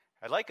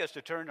I'd like us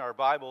to turn our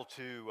Bible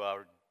to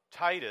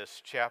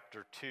Titus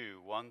chapter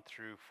 2, 1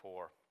 through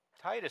 4.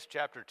 Titus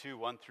chapter 2,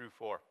 1 through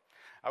 4.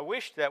 I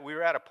wish that we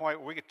were at a point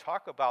where we could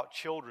talk about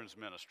children's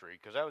ministry,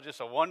 because that was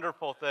just a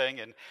wonderful thing,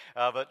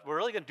 but we're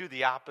really going to do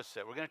the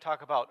opposite. We're going to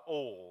talk about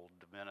old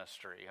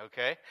ministry,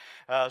 okay?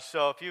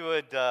 So if you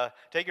would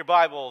take your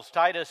Bibles,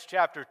 Titus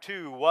chapter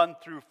 2, 1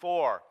 through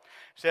 4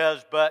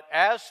 says, "But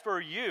as for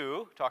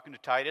you," talking to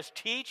Titus,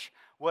 "teach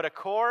what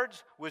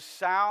accords with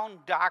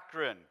sound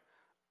doctrine.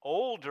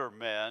 Older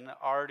men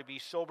are to be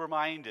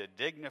sober-minded,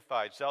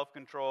 dignified,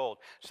 self-controlled,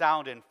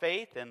 sound in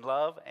faith, in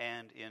love,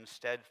 and in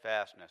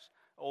steadfastness.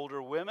 Older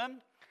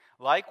women,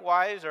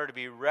 likewise, are to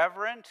be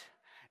reverent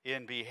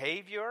in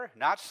behavior,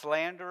 not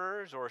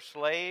slanderers or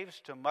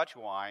slaves to much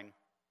wine.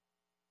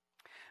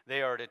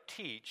 They are to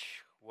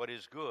teach what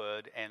is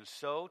good, and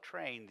so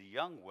train the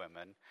young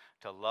women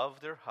to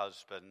love their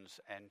husbands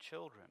and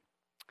children."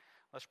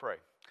 Let's pray.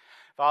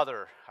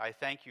 Father, I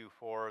thank you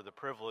for the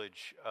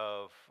privilege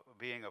of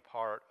being a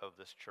part of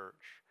this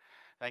church.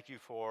 Thank you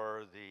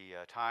for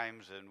the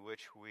times in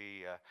which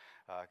we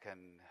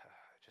can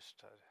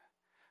just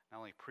not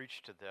only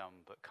preach to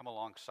them, but come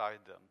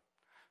alongside them.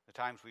 The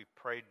times we've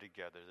prayed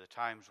together, the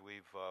times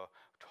we've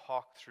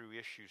talked through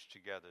issues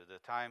together, the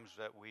times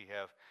that we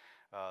have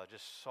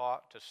just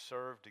sought to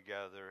serve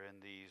together in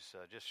these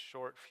just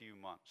short few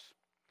months.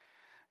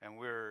 And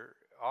we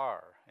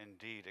are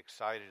indeed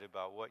excited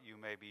about what you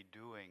may be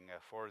doing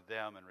for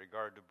them in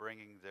regard to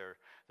bringing their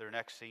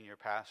next senior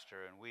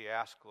pastor. And we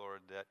ask,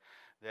 Lord,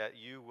 that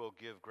you will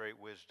give great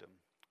wisdom.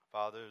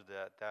 Father,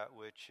 that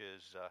which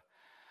is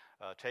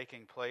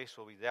taking place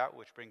will be that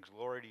which brings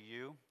glory to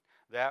you,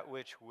 that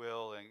which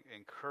will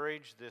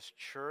encourage this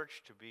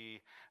church to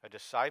be a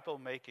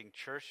disciple-making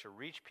church, to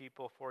reach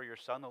people for your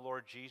Son, the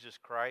Lord Jesus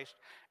Christ,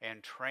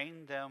 and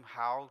train them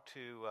how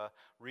to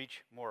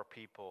reach more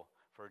people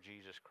for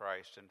Jesus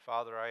Christ. And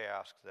Father, I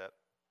ask that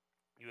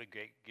you would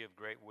give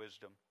great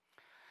wisdom.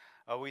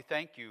 We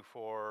thank you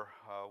for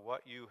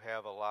what you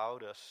have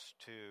allowed us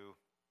to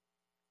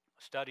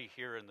study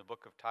here in the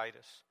book of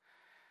Titus.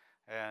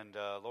 And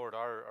Lord,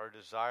 our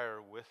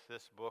desire with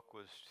this book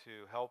was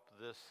to help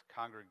this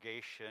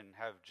congregation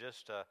have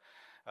just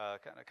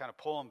kind of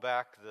pulling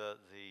back the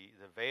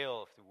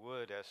veil, if you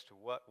would, as to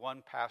what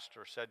one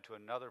pastor said to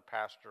another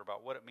pastor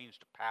about what it means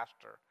to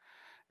pastor,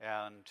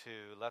 and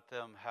to let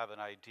them have an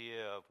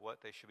idea of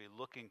what they should be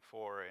looking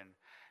for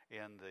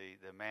in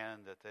the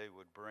man that they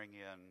would bring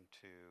in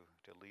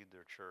to lead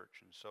their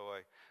church. And so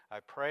I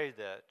pray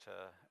that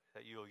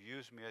you'll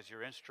use me as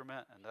your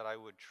instrument, and that I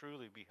would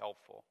truly be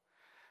helpful.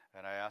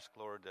 And I ask,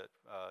 Lord, that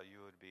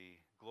you would be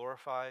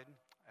glorified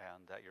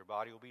and that your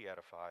body will be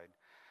edified.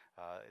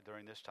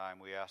 During this time,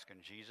 we ask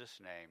in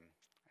Jesus' name,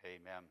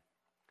 amen.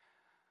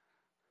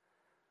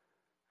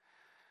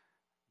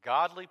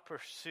 Godly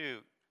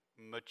pursuit,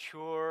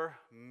 mature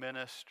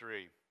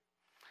ministry.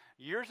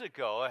 Years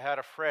ago, I had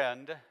a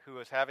friend who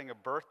was having a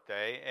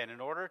birthday, and in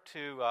order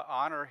to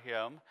honor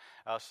him,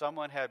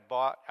 someone had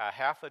bought a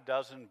half a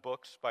dozen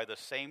books by the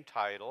same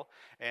title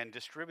and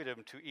distributed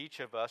them to each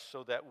of us,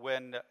 so that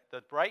when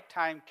the right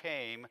time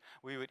came,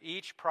 we would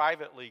each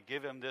privately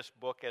give him this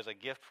book as a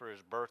gift for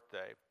his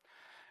birthday.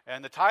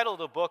 And the title of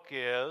the book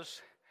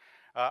is,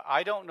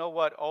 I don't know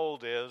what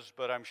old is,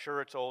 but I'm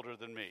sure it's older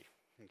than me.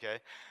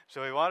 Okay,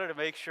 so we wanted to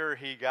make sure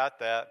he got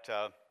that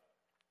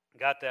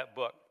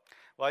book.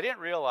 Well, I didn't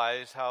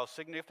realize how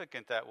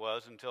significant that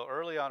was until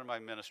early on in my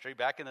ministry,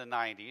 back in the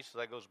 90s, so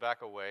that goes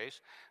back a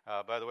ways.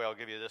 By the way, I'll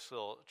give you this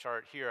little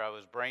chart here. I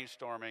was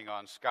brainstorming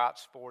on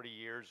Scott's 40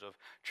 years of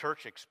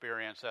church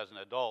experience as an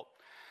adult.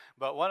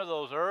 But one of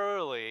those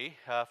early,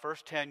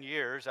 first 10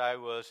 years, I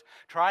was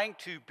trying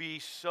to be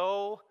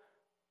so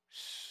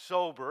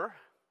sober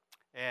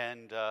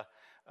and,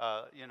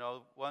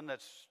 one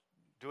that's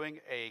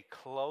doing a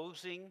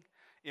closing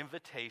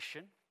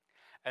invitation.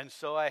 And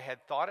so I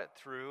had thought it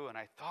through, and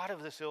I thought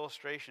of this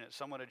illustration that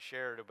someone had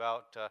shared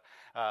about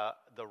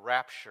the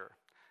rapture,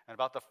 and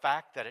about the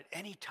fact that at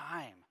any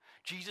time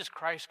Jesus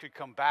Christ could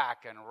come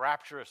back and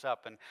rapture us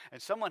up. And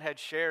someone had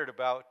shared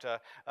about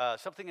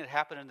something that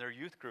happened in their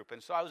youth group.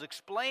 And so I was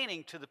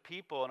explaining to the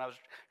people, and I was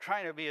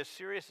trying to be as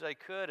serious as I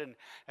could.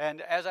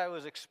 And as I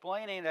was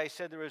explaining, I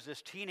said there was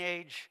this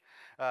teenage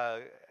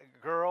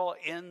girl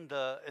in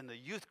the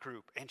youth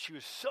group, and she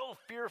was so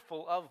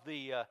fearful of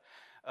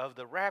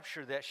the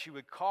rapture that she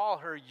would call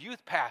her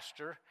youth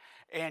pastor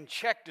and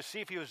check to see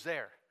if he was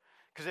there.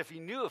 Because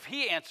if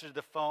he answered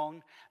the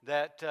phone,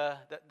 that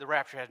the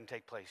rapture hadn't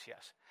taken place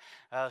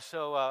yet.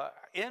 So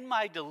in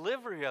my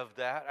delivery of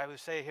that, I would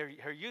say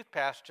her youth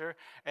pastor,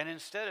 and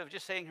instead of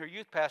just saying her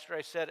youth pastor,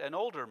 I said an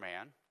older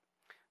man,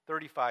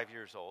 35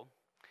 years old.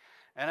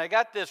 And I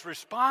got this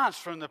response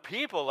from the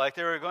people, like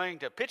they were going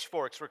to,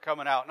 pitchforks were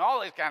coming out and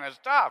all this kind of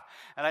stuff.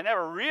 And I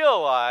never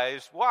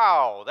realized,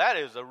 wow, that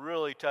is a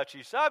really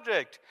touchy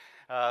subject,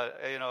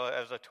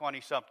 as a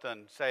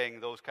 20-something saying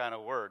those kind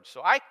of words.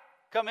 So I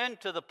come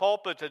into the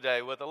pulpit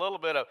today with a little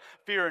bit of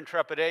fear and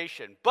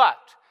trepidation,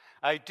 but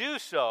I do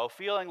so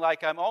feeling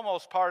like I'm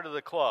almost part of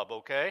the club,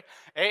 okay?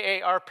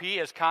 AARP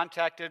has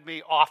contacted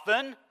me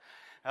often.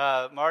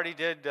 Marty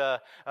did,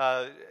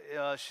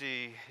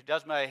 she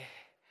does my,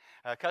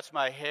 cuts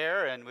my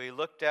hair, and we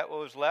looked at what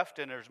was left,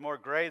 and there's more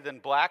gray than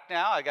black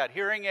now. I got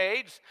hearing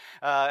aids.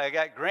 I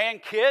got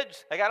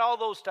grandkids. I got all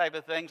those type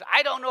of things.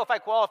 I don't know if I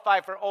qualify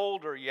for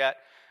older yet.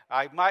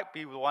 I might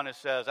be the one that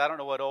says, I don't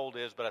know what old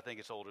is, but I think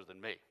it's older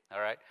than me,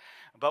 all right?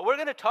 But we're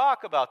going to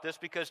talk about this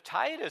because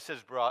Titus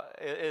is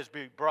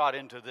brought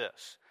into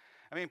this.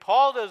 I mean,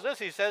 Paul does this.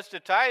 He says to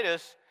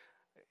Titus,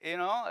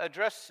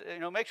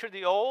 make sure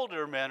the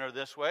older men are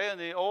this way and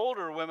the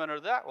older women are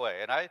that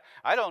way. And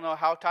I don't know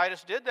how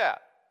Titus did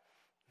that.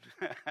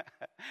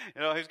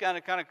 He's kind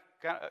of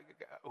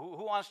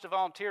who wants to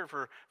volunteer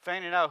for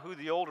finding out who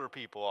the older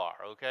people are,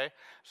 okay?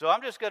 So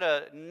I'm just going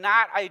to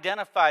not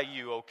identify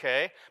you,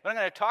 okay? But I'm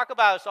going to talk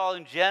about us all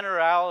in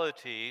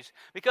generalities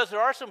because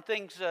there are some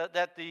things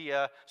that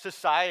the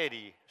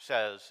society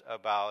says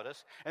about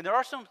us, and there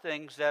are some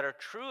things that are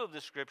true of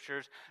the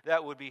Scriptures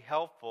that would be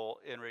helpful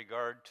in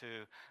regard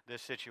to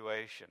this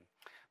situation.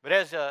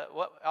 But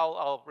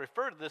I'll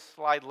refer to this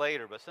slide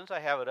later, but since I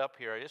have it up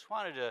here, I just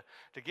wanted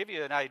to give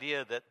you an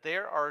idea that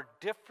there are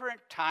different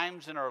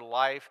times in our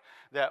life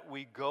that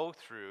we go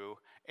through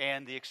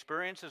and the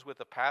experiences with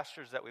the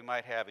pastors that we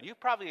might have. And you've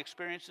probably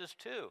experienced this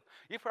too.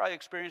 You've probably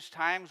experienced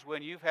times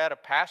when you've had a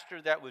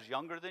pastor that was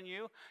younger than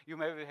you. You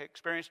may have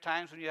experienced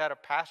times when you had a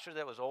pastor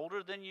that was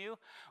older than you.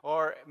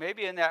 Or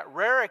maybe in that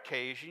rare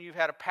occasion, you've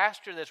had a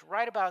pastor that's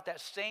right about that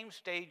same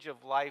stage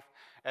of life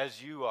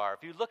as you are.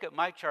 If you look at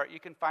my chart, you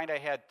can find I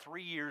had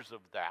 3 years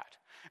of that.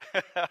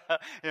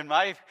 in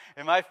my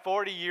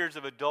 40 years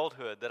of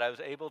adulthood, that I was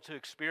able to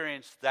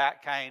experience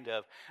that kind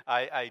of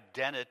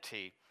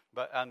identity.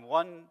 But on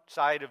one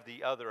side of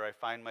the other, I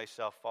find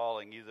myself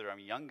falling. Either I'm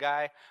a young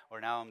guy or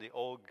now I'm the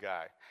old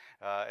guy.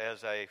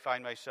 As I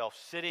find myself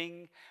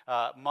sitting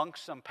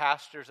amongst some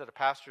pastors at a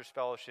pastor's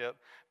fellowship,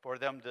 for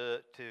them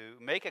to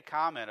make a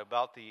comment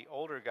about the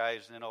older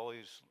guys and then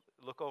always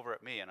look over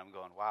at me and I'm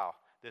going, wow,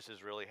 this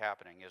is really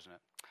happening, isn't it?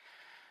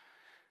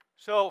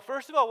 So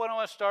first of all, what I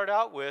want to start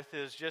out with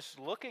is just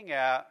looking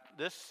at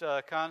this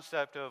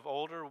concept of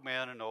older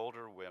men and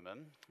older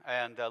women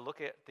and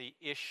look at the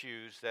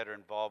issues that are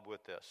involved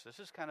with this. This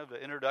is kind of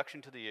the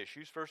introduction to the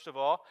issues. First of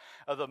all,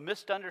 the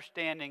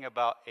misunderstanding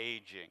about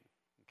aging,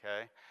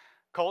 okay?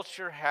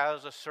 Culture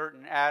has a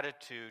certain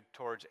attitude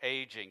towards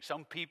aging.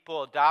 Some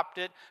people adopt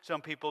it,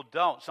 some people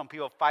don't. Some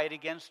people fight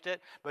against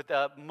it, but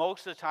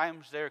most of the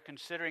times they're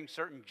considering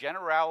certain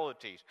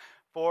generalities.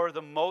 For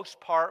the most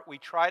part, we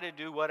try to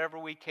do whatever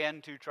we can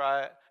to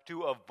try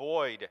to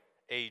avoid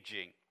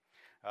aging.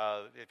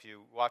 If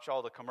you watch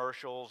all the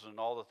commercials and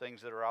all the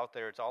things that are out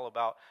there, it's all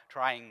about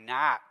trying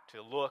not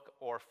to look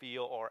or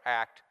feel or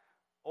act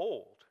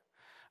old.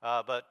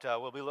 But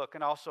we'll be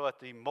looking also at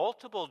the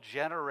multiple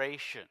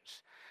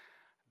generations.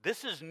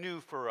 This is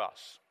new for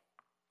us.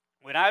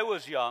 When I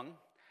was young,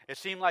 it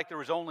seemed like there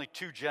was only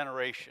 2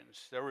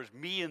 generations. There was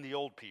me and the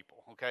old people,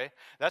 okay?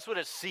 That's what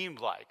it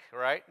seemed like,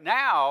 right?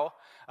 Now,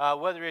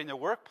 whether you're in the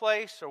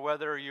workplace or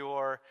whether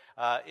you're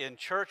in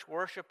church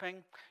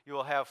worshiping, you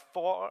will have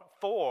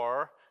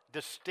four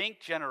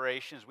distinct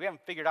generations. We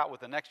haven't figured out what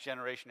the next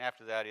generation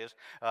after that is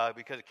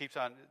because it keeps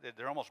on,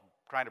 they're almost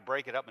trying to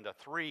break it up into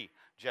 3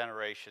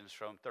 generations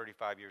from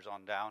 35 years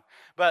on down.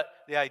 But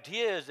the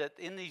idea is that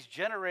in these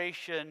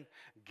generation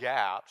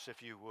gaps,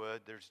 if you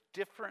would, there's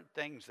different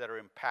things that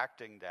are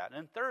impacting that.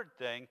 And third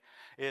thing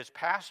is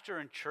pastor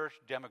and church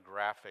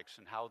demographics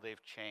and how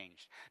they've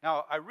changed.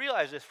 Now, I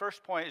realize this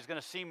first point is going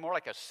to seem more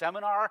like a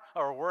seminar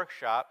or a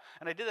workshop,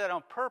 and I did that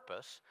on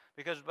purpose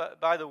because,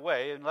 by the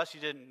way, unless you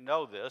didn't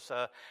know this,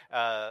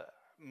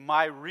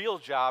 my real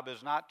job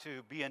is not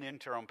to be an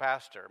interim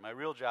pastor. My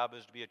real job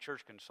is to be a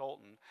church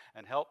consultant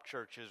and help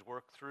churches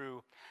work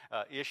through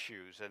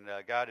issues. And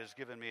God has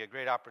given me a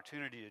great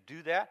opportunity to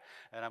do that.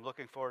 And I'm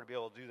looking forward to be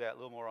able to do that a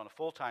little more on a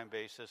full-time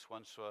basis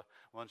once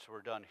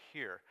we're done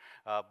here.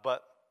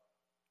 But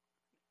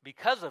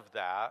because of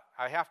that,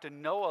 I have to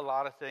know a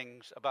lot of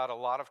things about a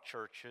lot of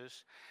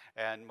churches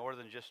and more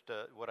than just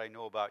what I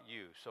know about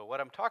you. So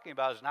what I'm talking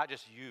about is not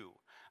just you.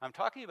 I'm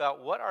talking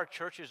about what our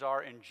churches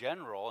are in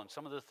general and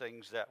some of the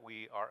things that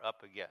we are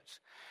up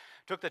against.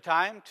 Took the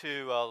time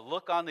to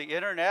look on the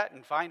internet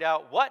and find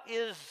out what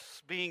is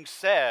being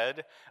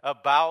said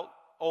about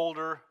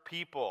older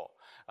people.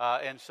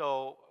 And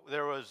so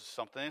there was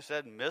something that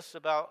said myths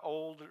about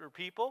older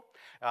people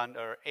on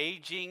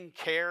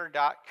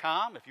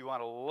agingcare.com. If you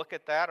want to look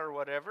at that or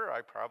whatever,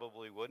 I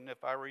probably wouldn't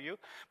if I were you.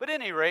 But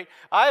at any rate,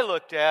 I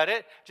looked at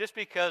it just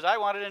because I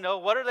wanted to know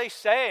what are they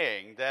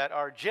saying that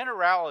are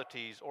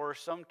generalities or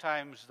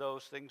sometimes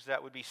those things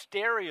that would be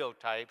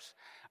stereotypes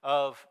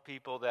of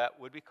people that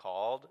would be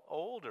called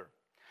older.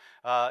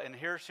 And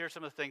here's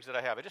some of the things that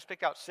I have. I just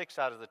picked out 6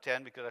 out of the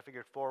 10 because I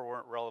figured 4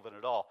 weren't relevant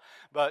at all.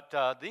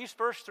 But these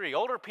first 3,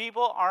 older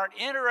people aren't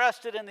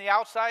interested in the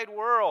outside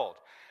world.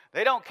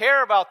 They don't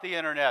care about the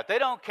internet. They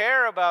don't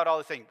care about all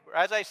these things.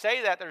 As I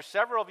say that, there's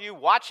several of you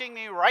watching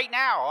me right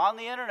now on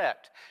the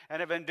internet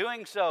and have been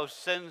doing so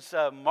since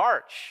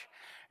March.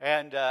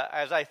 And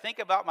as I think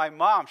about my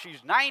mom,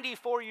 she's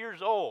 94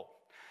 years old.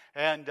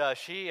 And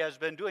she has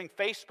been doing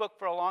Facebook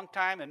for a long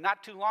time. And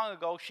not too long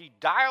ago, she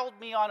dialed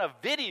me on a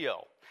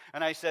video.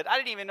 And I said, I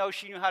didn't even know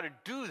she knew how to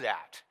do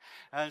that.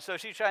 And so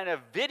she's trying to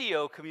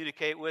video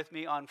communicate with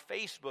me on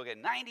Facebook at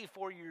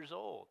 94 years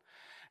old.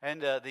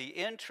 And the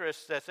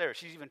interest that's there.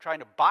 She's even trying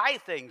to buy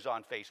things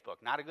on Facebook.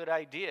 Not a good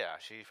idea.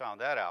 She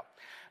found that out.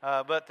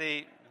 But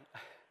the...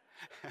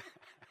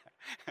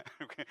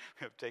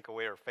 take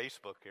away her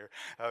Facebook here.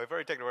 We've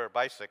already taken away her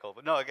bicycle,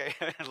 but no, okay,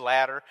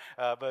 ladder.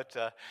 But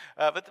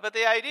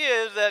the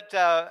idea is that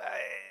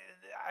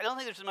I don't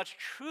think there's much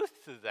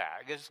truth to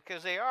that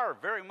because they are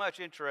very much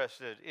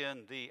interested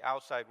in the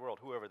outside world,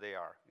 whoever they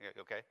are.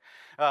 Okay,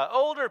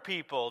 older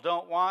people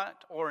don't want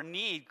or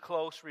need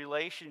close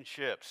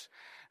relationships.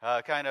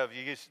 Kind of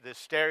you use the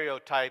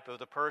stereotype of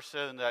the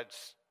person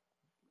that's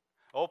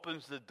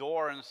opens the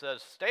door and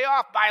says, stay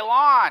off my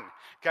lawn,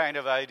 kind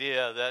of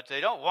idea, that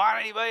they don't want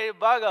anybody to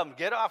bug them.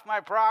 Get off my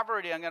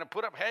property. I'm going to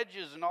put up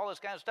hedges and all this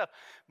kind of stuff.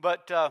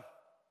 But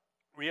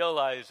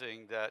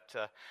realizing that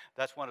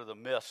that's one of the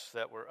myths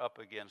that we're up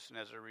against, and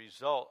as a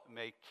result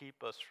may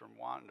keep us from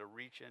wanting to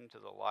reach into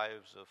the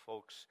lives of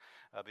folks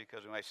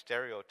because we might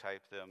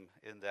stereotype them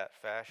in that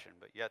fashion.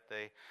 But yet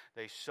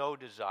they so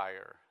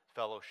desire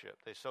fellowship.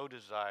 They so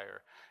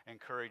desire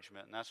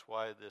encouragement, and that's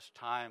why this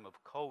time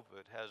of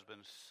COVID has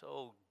been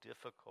so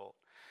difficult,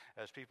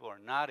 as people are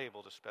not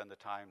able to spend the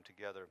time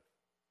together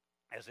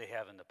as they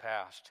have in the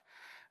past.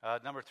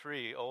 Number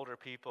 3, older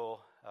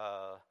people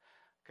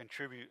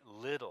contribute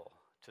little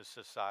to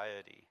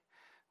society,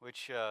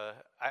 which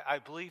I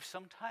believe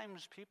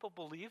sometimes people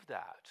believe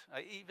that.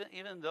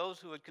 Even those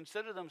who would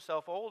consider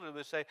themselves older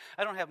would say,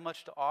 I don't have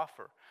much to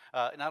offer,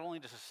 not only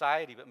to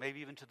society, but maybe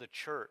even to the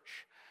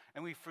church.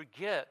 And we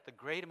forget the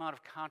great amount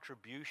of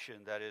contribution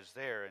that is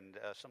there. And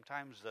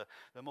sometimes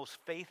the most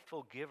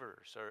faithful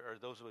givers are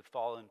those who would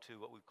fall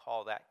into what we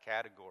call that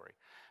category.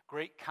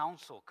 Great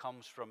counsel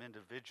comes from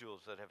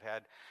individuals that have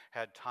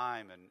had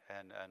time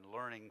and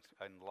learning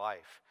in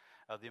life.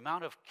 The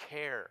amount of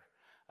care.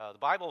 The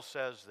Bible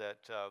says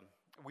that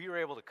we are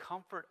able to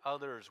comfort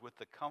others with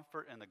the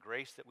comfort and the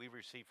grace that we've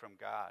received from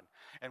God.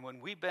 And when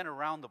we've been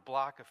around the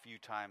block a few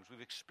times,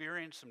 we've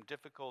experienced some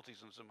difficulties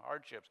and some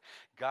hardships,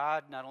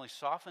 God not only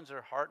softens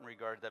our heart in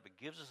regard to that, but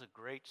gives us a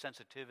great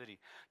sensitivity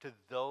to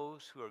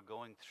those who are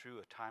going through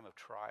a time of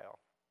trial.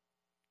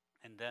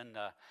 And then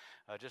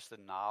just the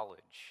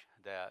knowledge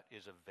that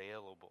is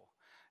available.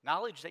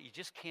 Knowledge that you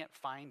just can't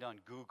find on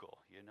Google,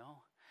 you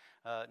know?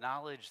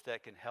 Knowledge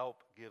that can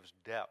help gives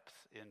depth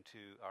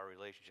into our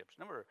relationships.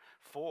 Number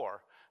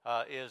 4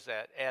 is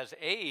that as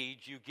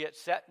age, you get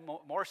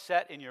more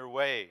set in your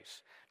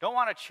ways. Don't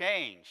want to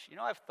change. You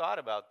know, I've thought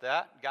about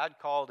that. God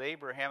called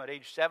Abraham at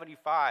age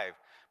 75.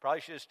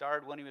 Probably should have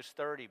started when he was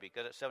 30,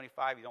 because at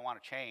 75 you don't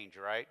want to change,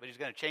 right? But he's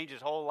going to change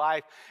his whole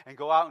life and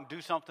go out and do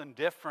something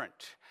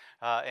different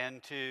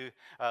and to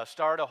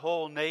start a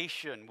whole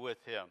nation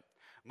with him.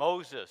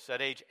 Moses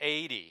at age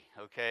 80,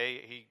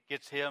 okay, he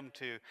gets him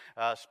to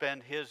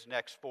spend his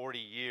next 40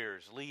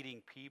 years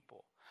leading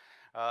people.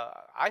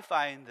 I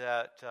find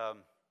that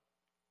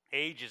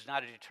age is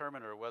not a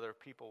determiner whether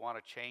people want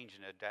to change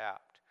and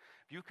adapt.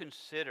 If you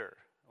consider,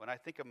 when I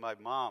think of my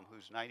mom,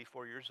 who's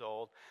 94 years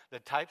old, the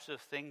types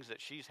of things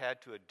that she's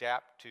had to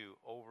adapt to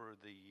over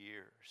the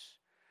years.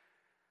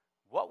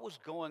 What was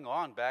going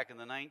on back in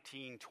the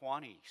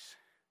 1920s,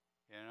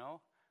 you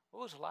know?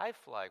 What was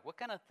life like? What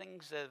kind of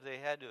things have they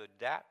had to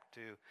adapt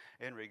to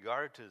in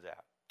regard to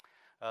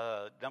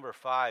that? Number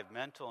 5,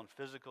 mental and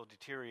physical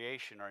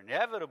deterioration are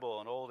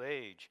inevitable in old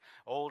age.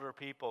 Older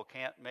people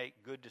can't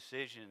make good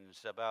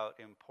decisions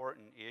about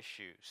important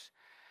issues.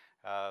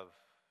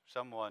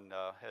 Someone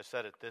has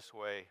said it this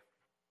way: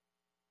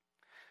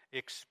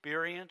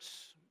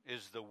 experience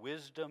is the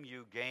wisdom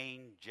you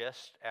gain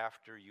just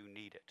after you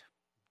need it.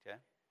 Okay?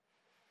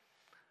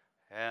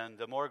 And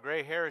the more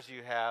gray hairs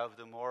you have,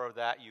 the more of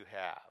that you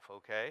have,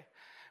 okay?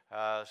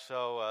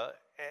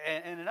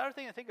 And another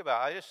thing to think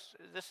about,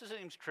 this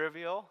seems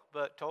trivial,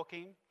 but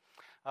Tolkien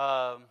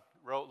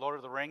wrote Lord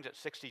of the Rings at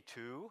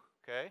 62,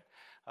 okay?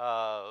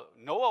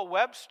 Noah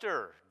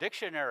Webster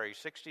Dictionary,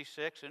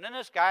 66. And then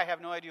this guy, I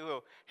have no idea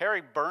who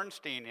Harry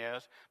Bernstein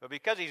is, but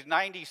because he's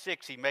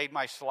 96, he made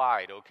my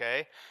slide,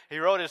 okay? He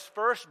wrote his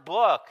first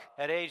book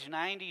at age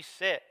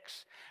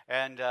 96,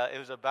 and it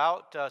was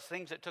about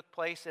things that took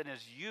place in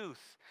his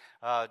youth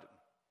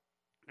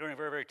during a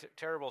very, very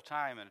terrible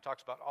time, and it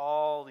talks about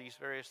all these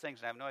various things,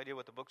 and I have no idea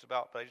what the book's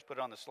about, but I just put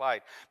it on the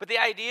slide. But the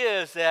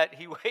idea is that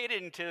he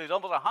waited until he was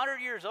almost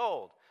 100 years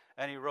old,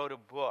 and he wrote a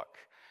book.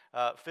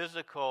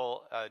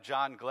 Physical,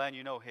 John Glenn,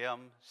 you know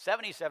him,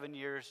 77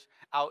 years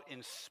out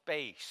in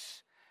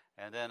space.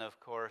 And then, of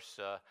course,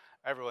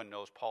 everyone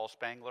knows Paul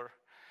Spangler.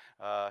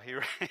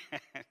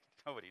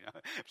 Nobody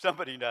knows.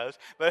 Somebody knows.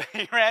 But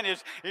he ran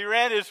his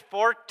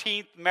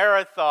 14th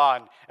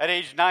marathon at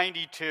age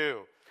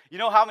 92. You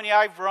know how many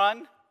I've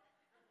run?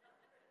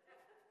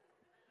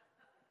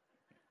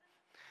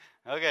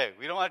 Okay,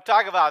 we don't want to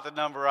talk about the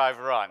number I've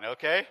run,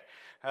 okay?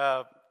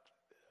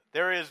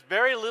 There is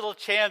very little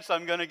chance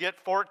I'm going to get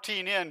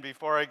 14 in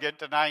before I get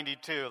to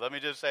 92. Let me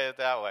just say it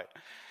that way.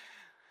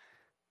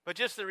 But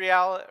just the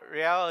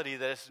reality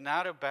that it's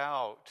not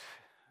about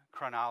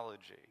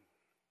chronology.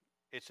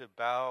 It's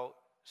about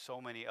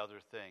so many other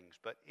things.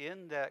 But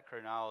in that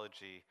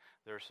chronology,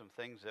 there are some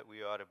things that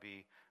we ought to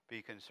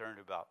be concerned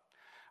about.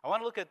 I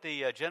want to look at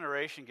the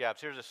generation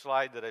gaps. Here's a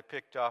slide that I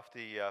picked off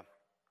the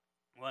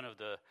one of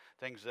the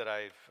things that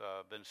I've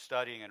been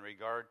studying in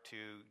regard to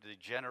the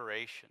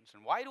generations.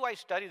 And why do I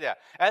study that?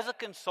 As a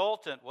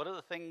consultant, one of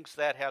the things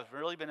that has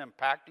really been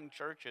impacting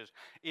churches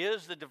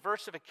is the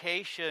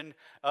diversification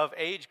of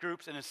age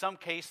groups, and in some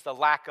case, the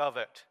lack of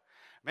it.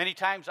 Many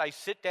times I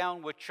sit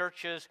down with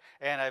churches,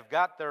 and I've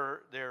got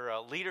their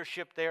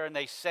leadership there, and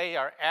they say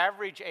our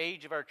average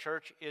age of our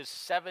church is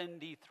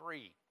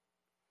 73.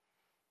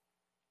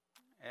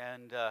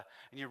 And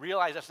you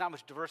realize that's not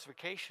much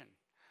diversification.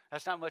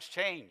 That's not much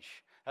change.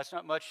 That's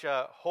not much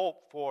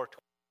hope for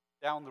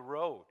down the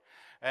road.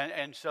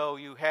 And so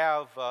you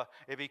have,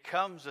 it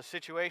becomes a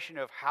situation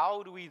of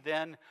how do we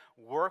then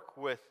work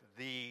with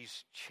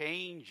these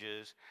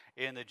changes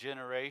in the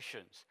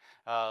generations?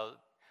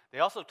 They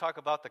also talk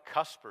about the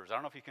cuspers. I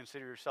don't know if you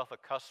consider yourself a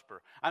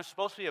cusper. I'm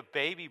supposed to be a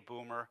baby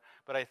boomer,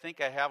 but I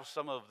think I have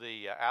some of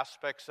the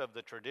aspects of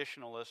the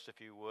traditionalist, if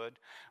you would.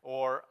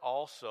 Or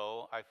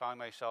also, I find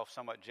myself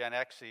somewhat Gen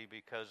X-y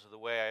because of the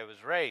way I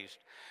was raised.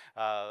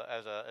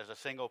 As a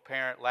single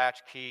parent,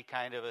 latchkey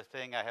kind of a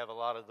thing, I have a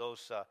lot of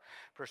those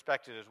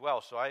perspectives as well.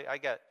 So I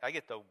get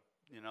the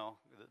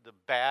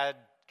bad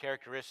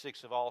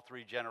characteristics of all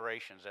three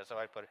generations. That's how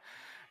I put it.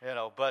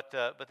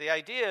 But the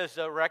idea is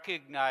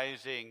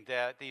recognizing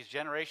that these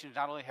generations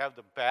not only have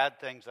the bad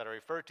things that are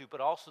referred to, but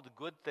also the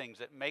good things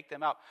that make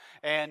them out.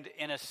 And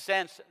in a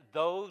sense,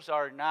 those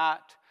are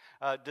not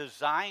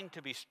designed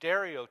to be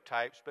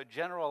stereotypes, but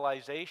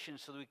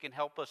generalizations so that we can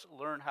help us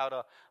learn how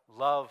to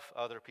love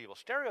other people.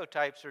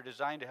 Stereotypes are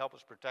designed to help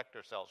us protect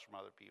ourselves from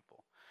other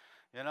people.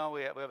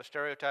 We have a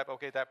stereotype,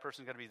 okay, that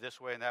person's going to be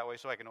this way and that way,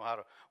 so I can know how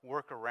to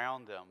work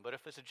around them. But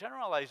if it's a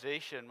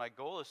generalization, my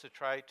goal is to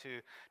try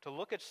to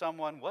look at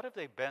someone, what have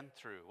they been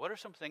through? What are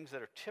some things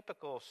that are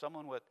typical of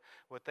someone with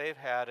what they've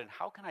had, and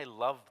how can I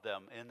love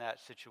them in that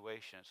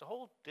situation? It's a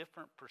whole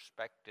different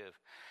perspective,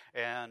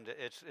 and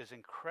it's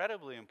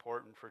incredibly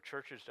important for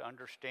churches to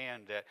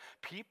understand that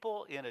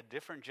people in a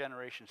different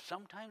generation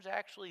sometimes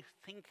actually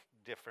think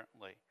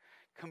differently,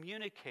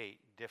 communicate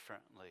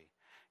differently.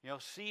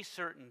 See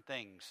certain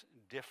things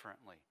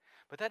differently.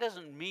 But that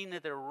doesn't mean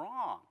that they're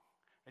wrong.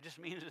 It just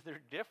means that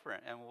they're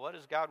different. And what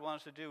does God want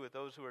us to do with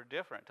those who are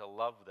different? To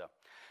love them.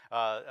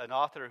 An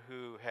author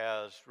who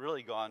has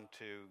really gone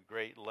to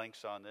great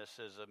lengths on this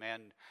is a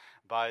man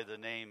by the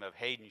name of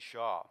Hayden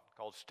Shaw,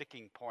 called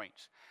Sticking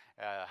Points.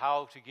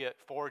 How to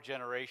get 4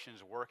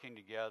 generations working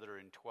together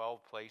in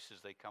 12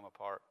 places they come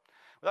apart.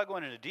 Without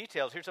going into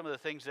details, here's some of the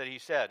things that he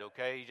said,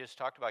 okay? He just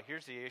talked about,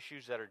 here's the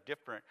issues that are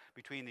different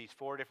between these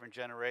 4 different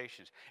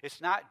generations.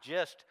 It's not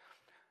just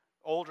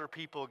older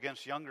people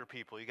against younger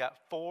people. You got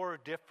 4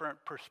 different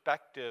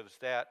perspectives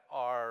that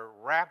are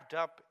wrapped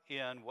up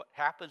in what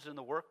happens in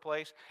the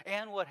workplace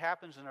and what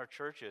happens in our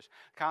churches.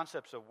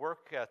 Concepts of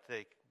work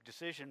ethic,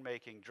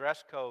 decision-making,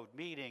 dress code,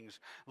 meetings,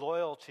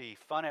 loyalty,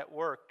 fun at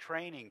work,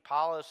 training,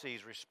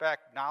 policies,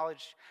 respect,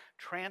 knowledge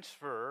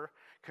transfer,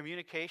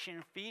 communication,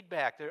 and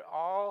feedback. They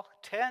all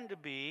tend to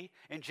be,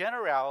 in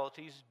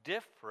generalities,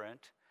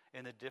 different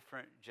in the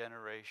different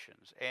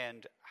generations.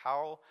 And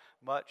how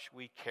much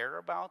we care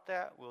about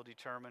that will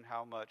determine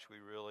how much we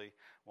really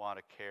want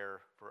to care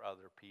for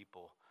other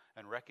people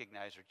and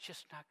recognize they're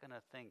just not going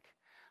to think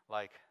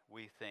like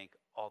we think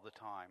all the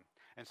time.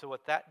 And so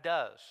what that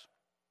does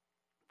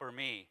for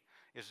me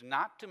is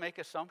not to make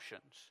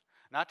assumptions,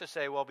 not to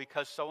say, well,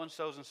 because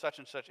so-and-so's in such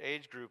and such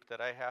age group that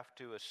I have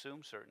to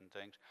assume certain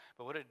things.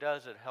 But what it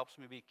does, it helps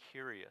me be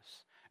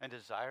curious and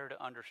desire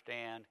to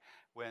understand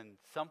when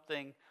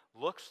something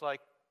looks like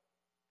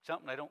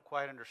something I don't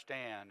quite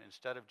understand,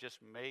 instead of just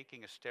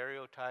making a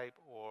stereotype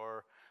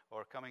or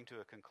coming to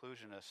a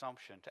conclusion, an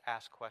assumption, to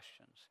ask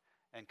questions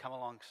and come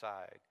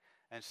alongside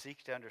and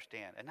seek to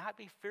understand and not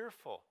be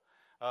fearful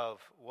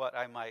of what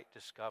I might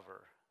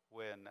discover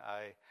when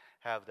I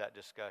have that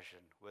discussion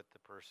with the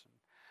person.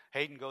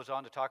 Hayden goes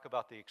on to talk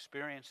about the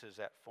experiences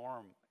that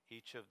form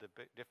each of the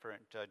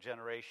different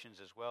generations,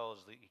 as well as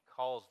he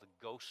calls the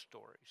ghost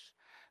stories.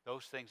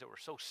 Those things that were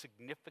so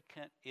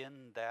significant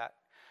in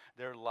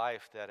their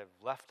life that have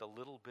left a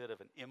little bit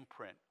of an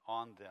imprint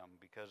on them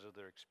because of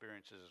their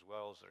experiences as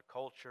well as their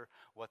culture,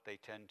 what they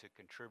tend to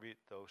contribute,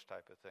 those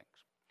type of things.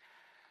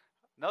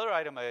 Another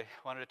item I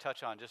wanted to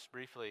touch on just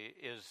briefly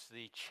is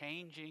the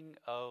changing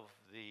of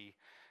the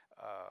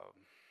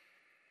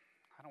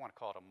don't want to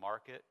call it a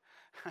market,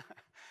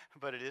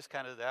 but it is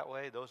kind of that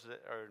way. Those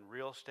that are in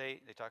real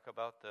estate, they talk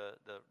about the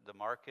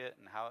market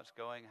and how it's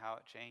going, how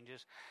it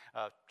changes.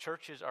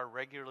 Churches are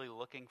regularly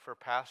looking for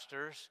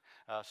pastors,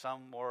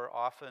 some more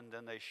often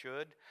than they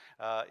should,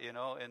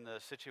 in the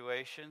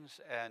situations.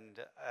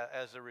 And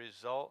as a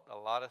result, a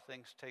lot of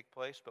things take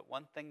place. But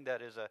one thing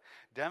that is a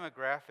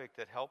demographic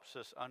that helps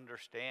us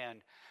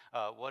understand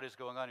what is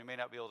going on, you may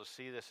not be able to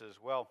see this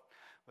as well,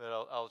 but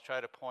I'll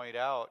try to point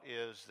out,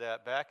 is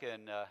that back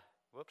in,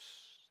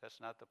 that's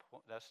not the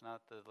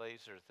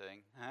laser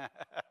thing.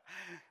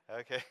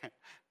 Okay.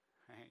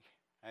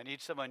 I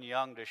need someone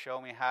young to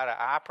show me how to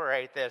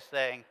operate this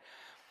thing.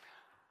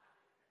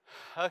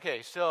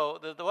 Okay, so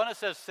the one that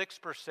says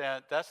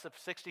 6%, that's the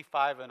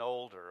 65 and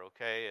older,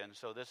 okay? And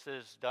so this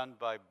is done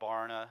by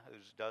Barna, who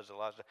does a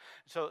lot of stuff.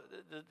 So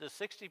the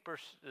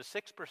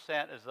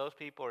 6% is those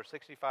people who are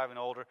 65 and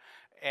older,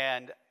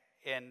 and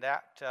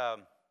that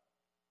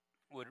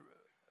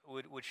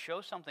would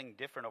show something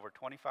different over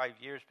 25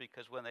 years,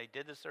 because when they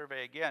did the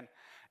survey again,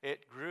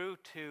 it grew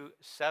to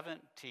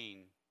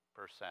 17%,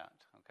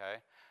 okay,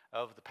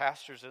 of the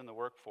pastors in the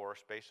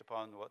workforce based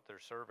upon what their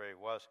survey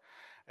was.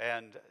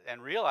 And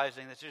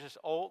realizing that they're just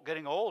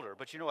getting older.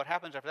 But you know what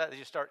happens after that? They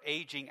just start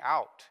aging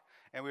out.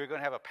 And we're going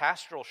to have a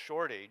pastoral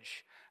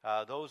shortage.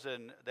 Those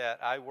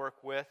that I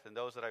work with and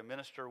those that I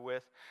minister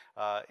with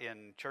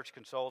in church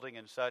consulting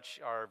and such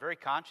are very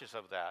conscious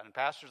of that. And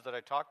pastors that I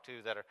talk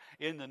to that are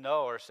in the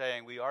know are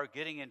saying we are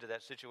getting into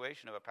that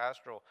situation of a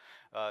pastoral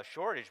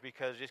shortage,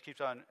 because it just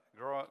keeps on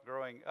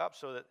growing up,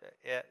 so that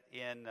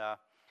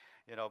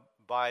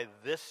by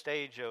this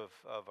stage of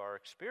our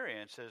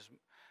experiences,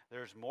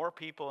 there's more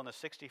people in the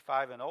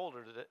 65 and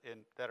older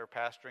that are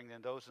pastoring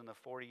than those in the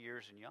 40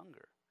 years and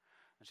younger.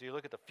 And so you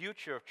look at the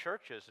future of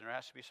churches, and there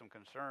has to be some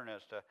concern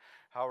as to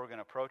how we're going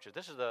to approach it.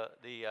 This is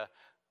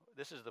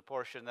the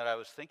portion that I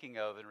was thinking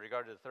of in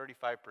regard to the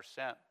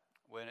 35%.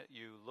 When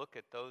you look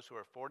at those who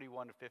are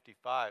 41 to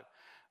 55,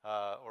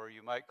 or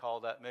you might call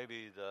that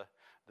maybe the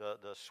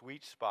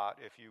sweet spot,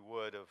 if you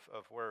would, of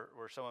where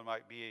someone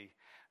might be,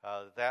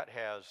 that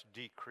has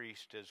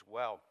decreased as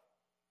well.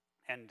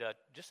 And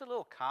just a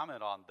little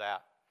comment on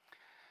that.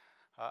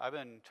 I've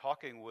been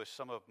talking with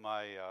some of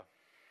my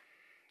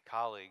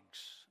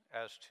colleagues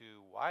as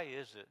to why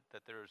is it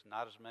that there's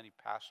not as many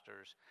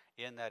pastors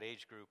in that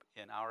age group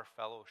in our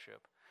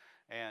fellowship.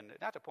 And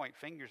not to point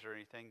fingers or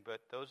anything,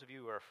 but those of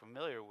you who are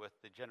familiar with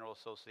the General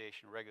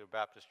Association of Regular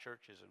Baptist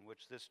Churches, in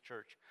which this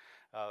church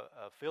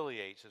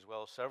affiliates, as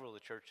well as several of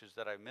the churches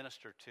that I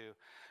minister to,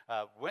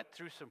 went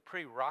through some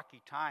pretty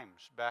rocky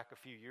times back a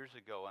few years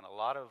ago, and a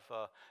lot of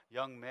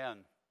young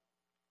men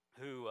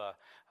who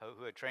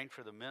had trained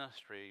for the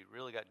ministry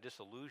really got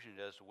disillusioned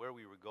as to where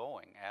we were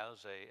going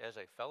as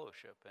a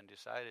fellowship, and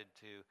decided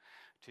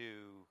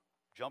to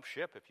jump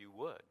ship, if you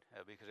would,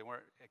 because they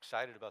weren't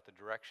excited about the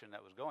direction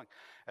that was going,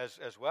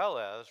 as well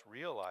as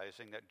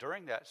realizing that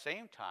during that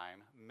same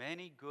time,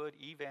 many good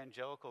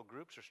evangelical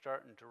groups are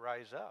starting to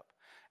rise up,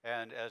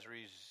 and as a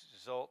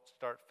result,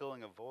 start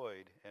filling a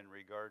void in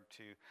regard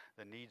to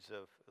the needs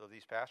of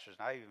these pastors.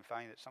 And I even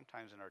find that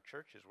sometimes in our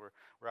churches,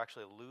 we're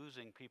actually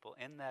losing people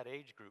in that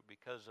age group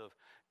because of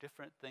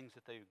different things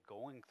that they're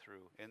going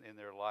through in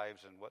their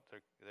lives and what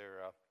their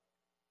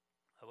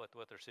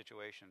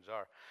situations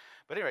are.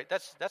 But anyway,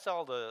 that's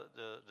all the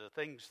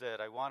things that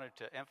I wanted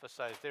to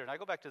emphasize there. And I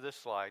go back to this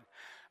slide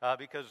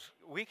because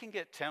we can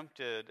get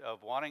tempted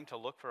of wanting to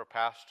look for a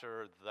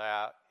pastor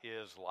that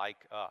is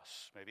like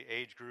us, maybe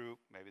age group,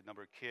 maybe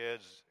number of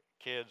kids,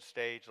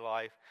 stage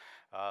life,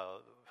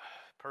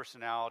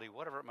 personality,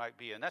 whatever it might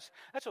be. And that's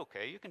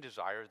okay. You can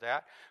desire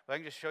that. But I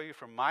can just show you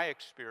from my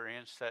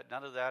experience that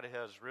none of that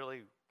has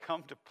really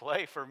come to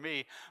play for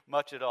me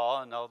much at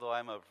all. And although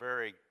I'm a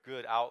very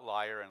good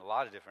outlier in a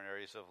lot of different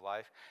areas of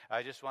life,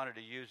 I just wanted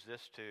to use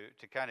this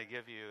to kind of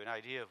give you an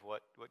idea of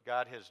what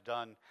God has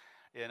done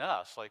in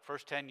us. Like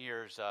first 10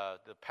 years,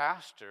 the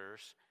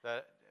pastors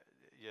that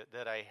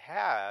I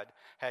had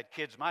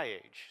kids my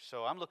age.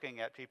 So I'm looking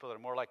at people that are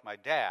more like my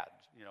dad.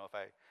 If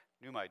I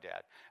knew my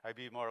dad, I'd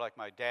be more like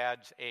my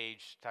dad's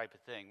age type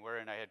of thing.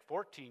 Wherein I had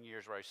 14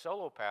 years where I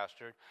solo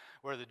pastored,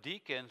 where the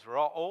deacons were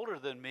all older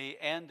than me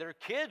and their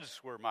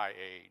kids were my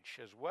age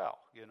as well.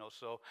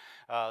 So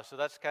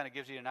that's kind of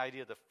gives you an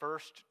idea of the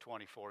first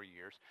 24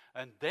 years.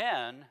 And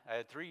then I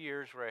had 3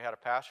 years where I had a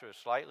pastor who was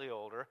slightly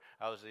older.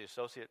 I was the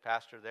associate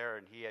pastor there,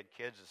 and he had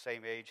kids the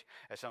same age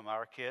as some of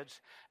our kids.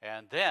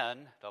 And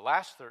then the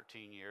last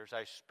 13 years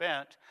I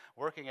spent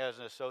working as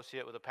an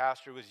associate with a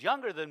pastor who was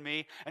younger than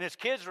me, and his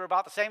kids were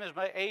about the same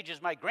age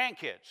as my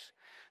grandkids.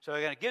 So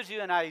again, it gives you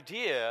an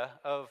idea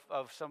of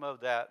some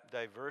of that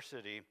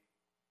diversity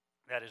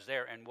that is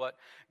there, and what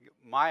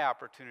my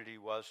opportunity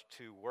was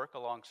to work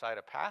alongside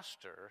a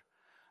pastor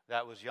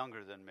that was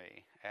younger than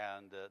me,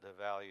 and the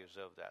values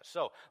of that.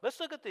 So let's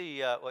look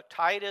at what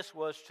Titus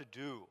was to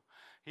do.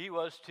 He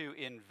was to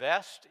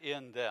invest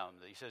in them.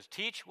 He says,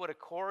 teach what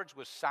accords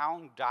with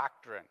sound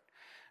doctrine.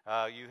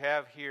 You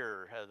have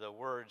here the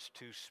words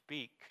to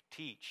speak,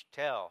 teach,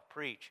 tell,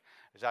 preach.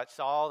 That's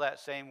all that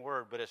same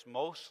word, but it's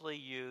mostly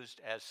used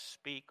as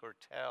speak or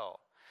tell.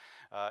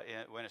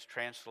 When it's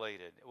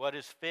translated. What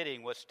is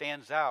fitting, what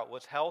stands out,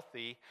 what's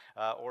healthy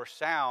or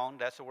sound,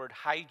 that's the word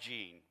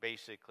hygiene,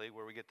 basically,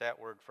 where we get that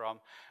word from,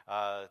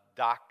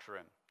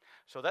 doctrine.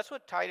 So that's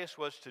what Titus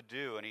was to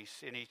do, and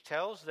he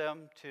tells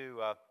them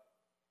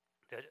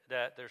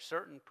that there's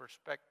certain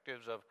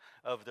perspectives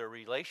of their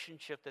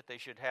relationship that they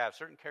should have,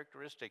 certain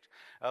characteristics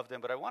of them.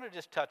 But I want to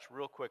just touch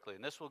real quickly,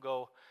 and this will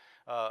go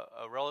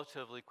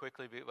relatively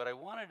quickly, but I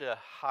wanted to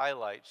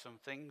highlight some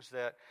things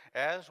that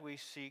as we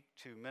seek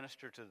to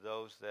minister to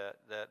those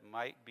that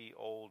might be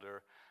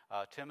older,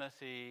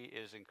 Timothy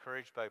is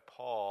encouraged by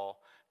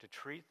Paul to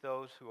treat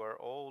those who are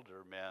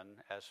older men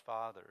as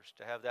fathers,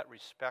 to have that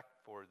respect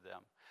for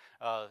them.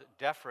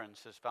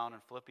 Deference is found in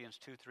Philippians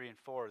 2, 3, and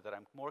 4, that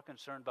I'm more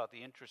concerned about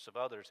the interests of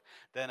others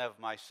than of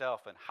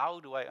myself, and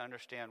how do I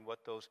understand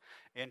what those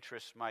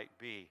interests might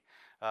be?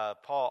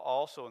 Paul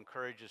also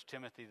encourages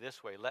Timothy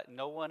this way: let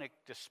no one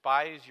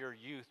despise your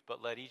youth,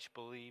 but let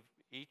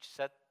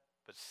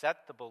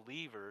set the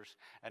believers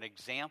an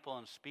example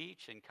in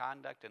speech and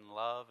conduct and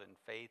love and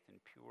faith and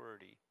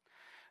purity.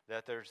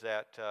 That there's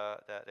that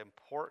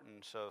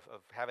importance of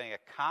having a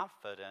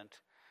confident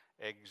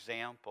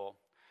example,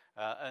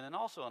 and then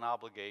also an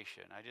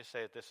obligation. I just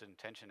say this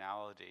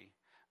intentionality,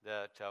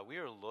 that we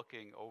are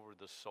looking over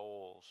the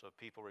souls of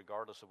people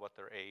regardless of what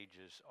their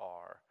ages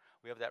are.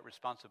 We have that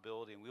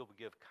responsibility, and we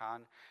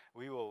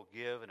will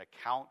give an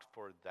account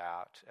for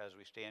that as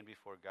we stand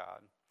before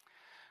God.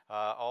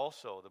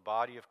 Also, the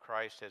body of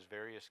Christ has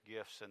various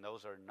gifts, and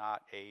those are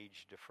not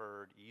age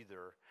deferred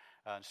either.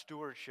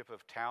 Stewardship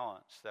of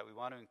talents, that we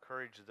want to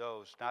encourage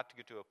those not to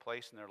get to a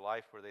place in their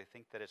life where they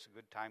think that it's a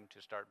good time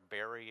to start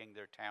burying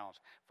their talents,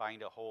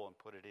 find a hole and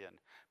put it in,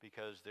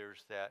 because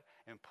there's that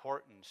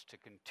importance to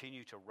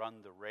continue to run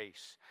the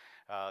race,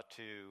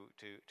 to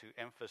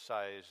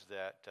emphasize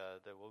that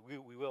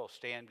we will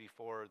stand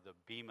before the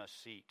bema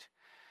seat,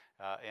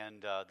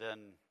 and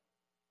then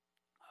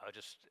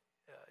just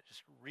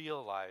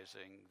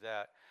realizing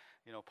that,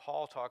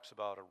 Paul talks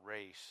about a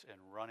race and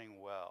running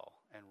well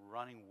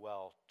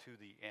to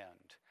the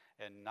end,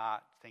 and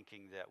not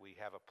thinking that we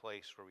have a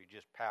place where we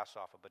just pass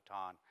off a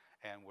baton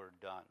and we're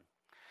done.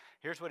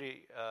 Here's what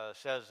he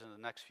says in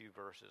the next few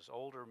verses.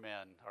 Older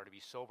men are to be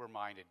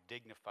sober-minded,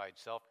 dignified,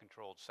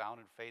 self-controlled, sound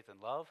in faith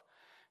and love,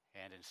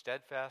 and in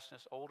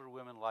steadfastness. Older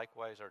women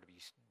likewise are to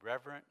be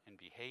reverent in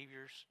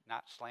behaviors,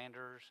 not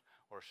slanderers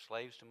or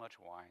slaves to much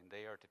wine.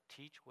 They are to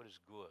teach what is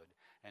good,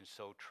 and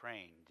so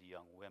train the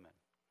young women.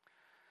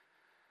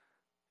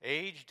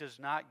 Age does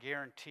not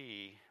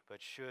guarantee, but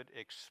should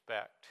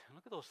expect. And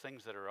look at those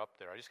things that are up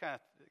there. I just kind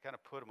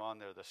of put them on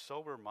there. The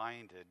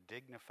sober-minded,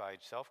 dignified,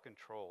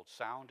 self-controlled,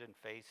 sound in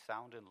faith,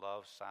 sound in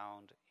love,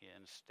 sound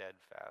in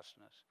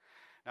steadfastness.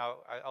 Now,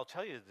 I'll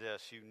tell you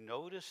this. You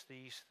notice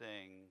these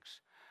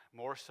things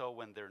more so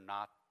when they're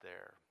not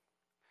there.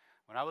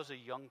 When I was a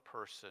young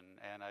person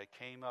and I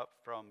came up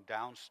from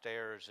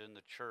downstairs in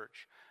the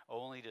church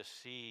only to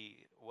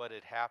see what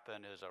had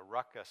happened as a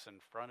ruckus in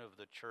front of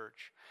the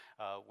church,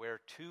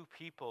 where two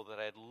people that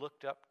I had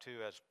looked up to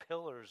as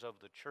pillars of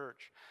the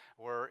church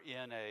were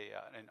in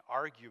an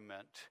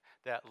argument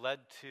that led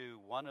to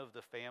one of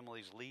the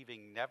families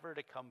leaving, never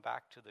to come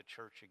back to the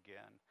church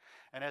again.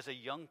 And as a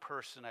young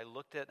person, I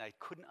looked at it and I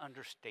couldn't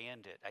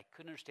understand it. I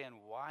couldn't understand,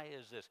 why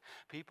is this?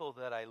 People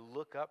that I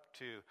look up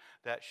to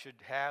that should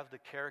have the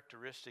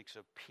characteristics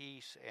of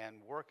peace and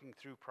working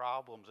through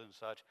problems and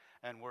such,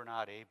 and we're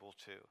not able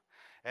to.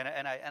 And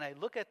I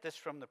look at this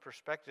from the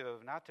perspective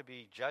of not to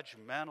be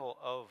judgmental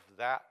of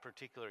that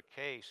particular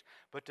case,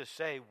 but to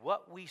say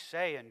what we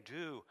say and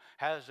do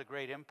has a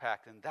great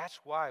impact. And that's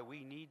why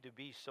we need to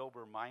be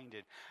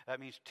sober-minded.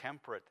 That means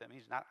temperate. That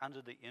means not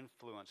under the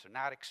influence or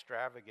not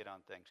extravagant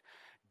on things.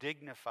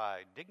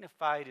 Dignified.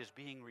 Dignified is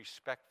being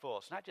respectful.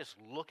 It's not just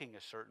looking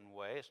a certain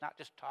way. It's not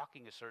just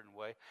talking a certain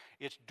way.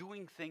 It's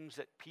doing things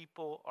that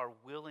people are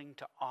willing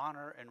to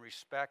honor and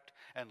respect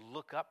and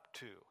look up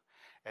to.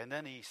 And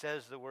then he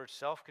says the word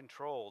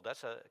self-controlled.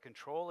 That's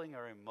controlling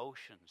our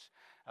emotions.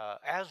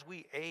 As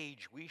we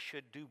age, we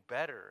should do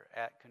better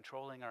at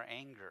controlling our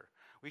anger.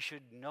 We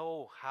should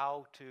know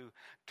how to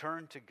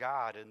turn to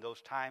God in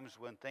those times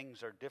when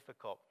things are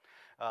difficult.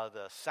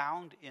 The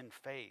sound in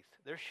faith.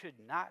 There should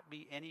not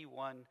be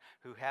anyone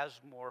who has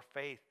more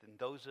faith than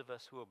those of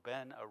us who have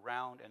been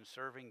around and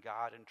serving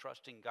God and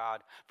trusting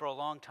God for a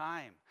long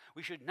time.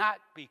 We should not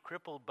be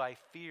crippled by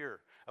fear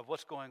of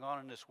what's going on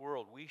in this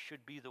world. We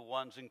should be the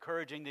ones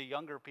encouraging the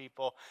younger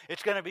people.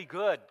 It's going to be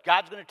good.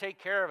 God's going to take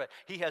care of it.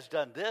 He has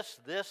done this,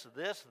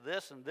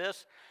 and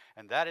this.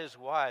 And that is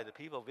why the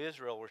people of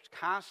Israel were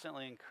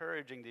constantly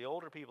encouraging the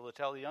older people to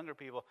tell the younger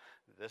people,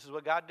 this is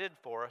what God did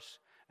for us.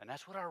 And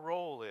that's what our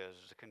role is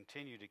to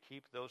continue to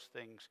keep those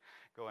things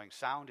going.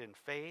 Sound in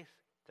faith,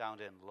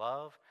 sound in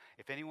love.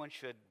 If anyone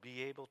should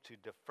be able to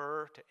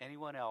defer to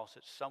anyone else,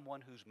 it's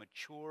someone who's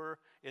mature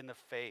in the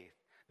faith.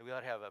 That we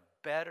ought to have a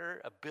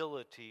better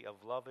ability of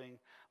loving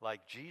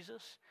like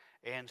Jesus,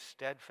 and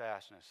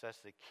steadfastness. That's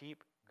to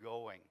keep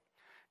going.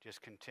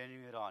 just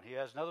continuing it on. He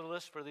has another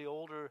list for the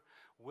older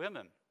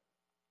women.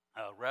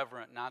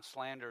 Reverent, not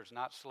slanderers,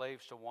 not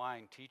slaves to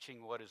wine,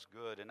 teaching what is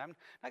good. And I'm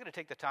not going to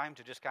take the time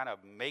to just kind of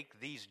make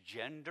these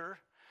gender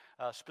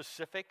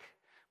specific,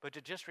 but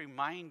to just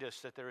remind us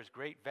that there is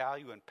great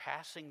value in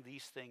passing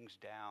these things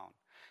down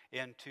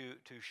and to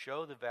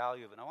show the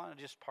value of it. And I want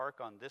to just park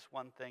on this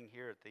one thing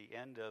here at the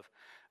end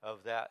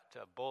of that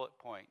bullet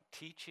point,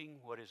 teaching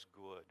what is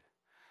good.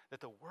 That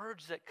the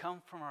words that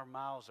come from our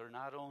mouths are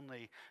not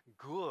only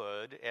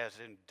good as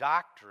in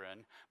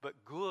doctrine, but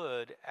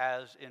good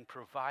as in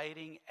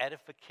providing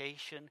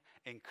edification,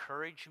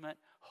 encouragement,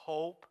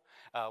 hope,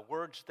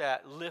 words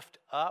that lift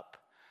up.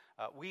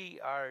 We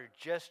are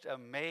just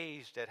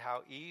amazed at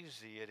how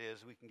easy it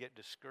is we can get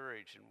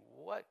discouraged, and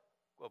what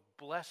a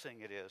blessing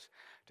it is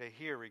to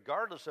hear,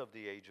 regardless of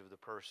the age of the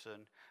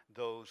person,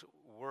 those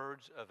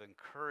words of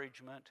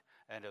encouragement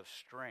and of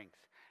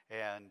strength,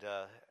 and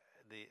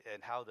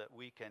how that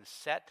we can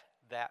set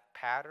that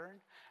pattern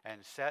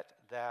and set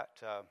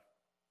that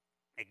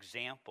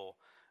example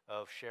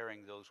of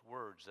sharing those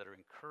words that are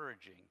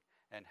encouraging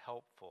and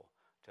helpful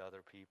to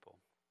other people.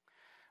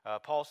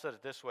 Paul said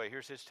it this way.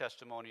 Here's his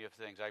testimony of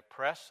things. I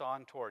press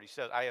on toward. He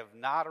says, I have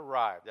not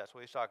arrived. That's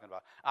what he's talking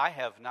about. I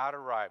have not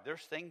arrived.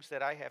 There's things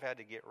that I have had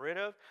to get rid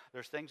of.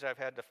 There's things I've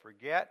had to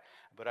forget.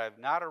 But I have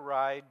not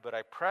arrived. But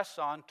I press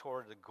on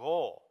toward the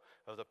goal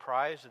of the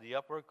prize of the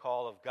upward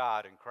call of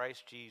God in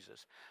Christ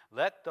Jesus.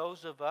 Let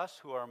those of us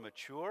who are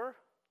mature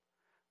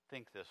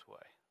think this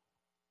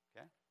way.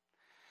 Okay?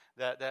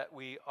 That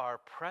we are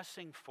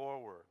pressing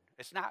forward.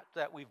 It's not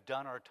that we've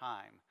done our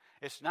time.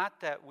 It's not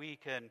that we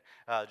can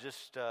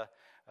just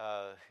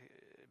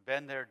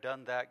been there,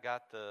 done that,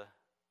 got the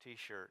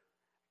t-shirt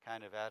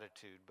kind of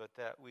attitude, but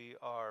that we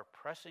are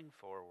pressing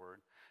forward,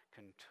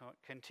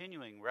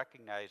 continuing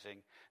recognizing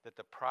that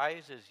the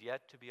prize is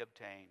yet to be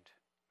obtained.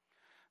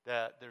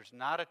 That there's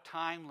not a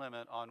time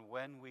limit on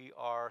when we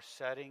are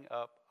setting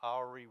up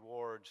our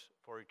rewards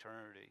for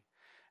eternity.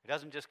 It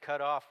doesn't just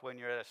cut off when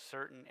you're at a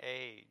certain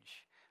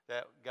age.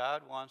 That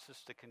God wants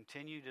us to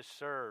continue to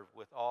serve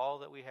with all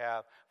that we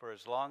have for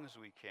as long as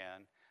we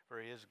can for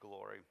His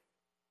glory.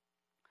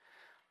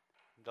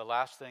 The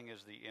last thing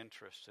is the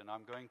interest, and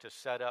I'm going to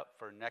set up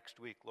for next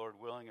week, Lord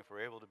willing, if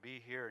we're able to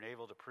be here and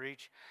able to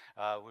preach.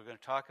 We're going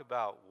to talk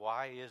about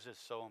why is it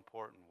so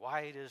important?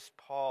 Why does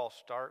Paul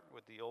start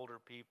with the older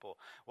people?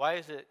 Why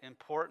is it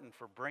important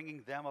for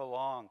bringing them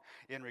along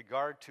in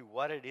regard to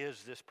what it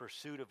is, this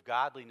pursuit of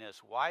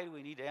godliness? Why do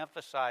we need to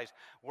emphasize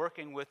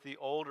working with the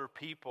older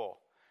people?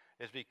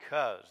 Is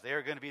because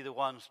they're going to be the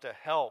ones to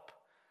help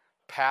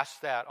pass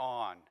that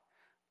on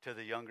to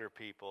the younger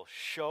people.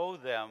 Show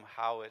them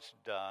how it's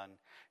done.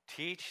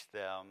 Teach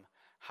them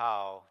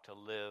how to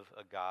live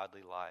a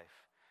godly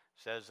life.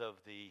 It says of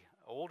the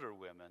older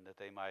women that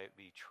they might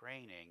be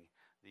training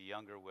the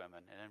younger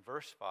women. And in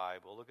verse 5,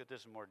 we'll look at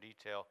this in more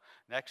detail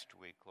next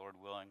week, Lord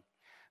willing,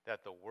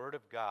 that the word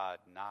of God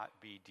not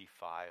be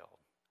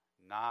defiled,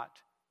 not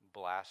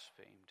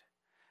blasphemed.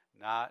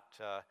 Not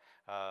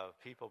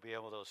people be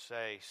able to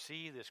say,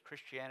 see, this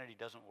Christianity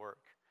doesn't work.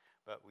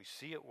 But we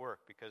see it work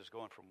because it's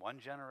going from one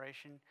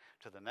generation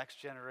to the next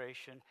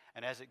generation.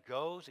 And as it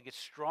goes, it gets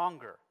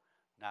stronger,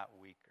 not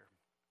weaker.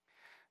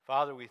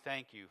 Father, we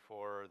thank you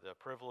for the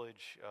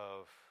privilege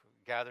of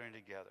gathering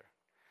together.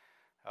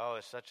 Oh,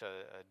 it's such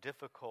a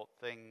difficult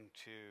thing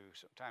to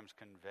sometimes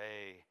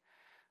convey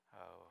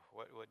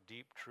what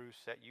deep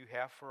truths that you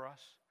have for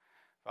us.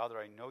 Father,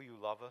 I know you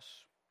love us.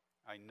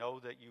 I know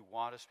that you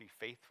want us to be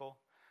faithful.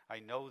 I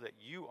know that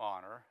you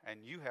honor and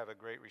you have a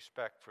great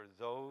respect for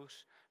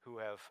those who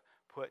have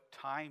put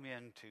time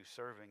into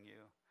serving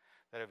you,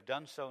 that have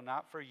done so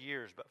not for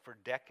years but for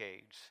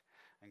decades.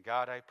 And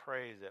God, I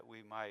pray that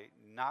we might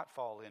not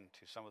fall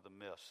into some of the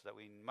myths, that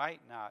we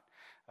might not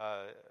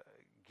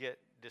get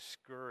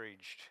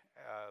discouraged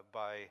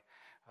by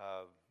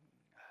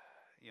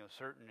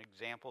certain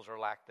examples or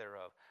lack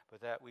thereof,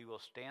 but that we will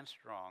stand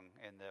strong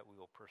and that we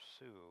will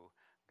pursue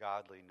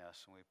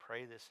godliness. And we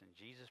pray this in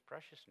Jesus'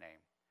 precious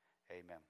name. Amen.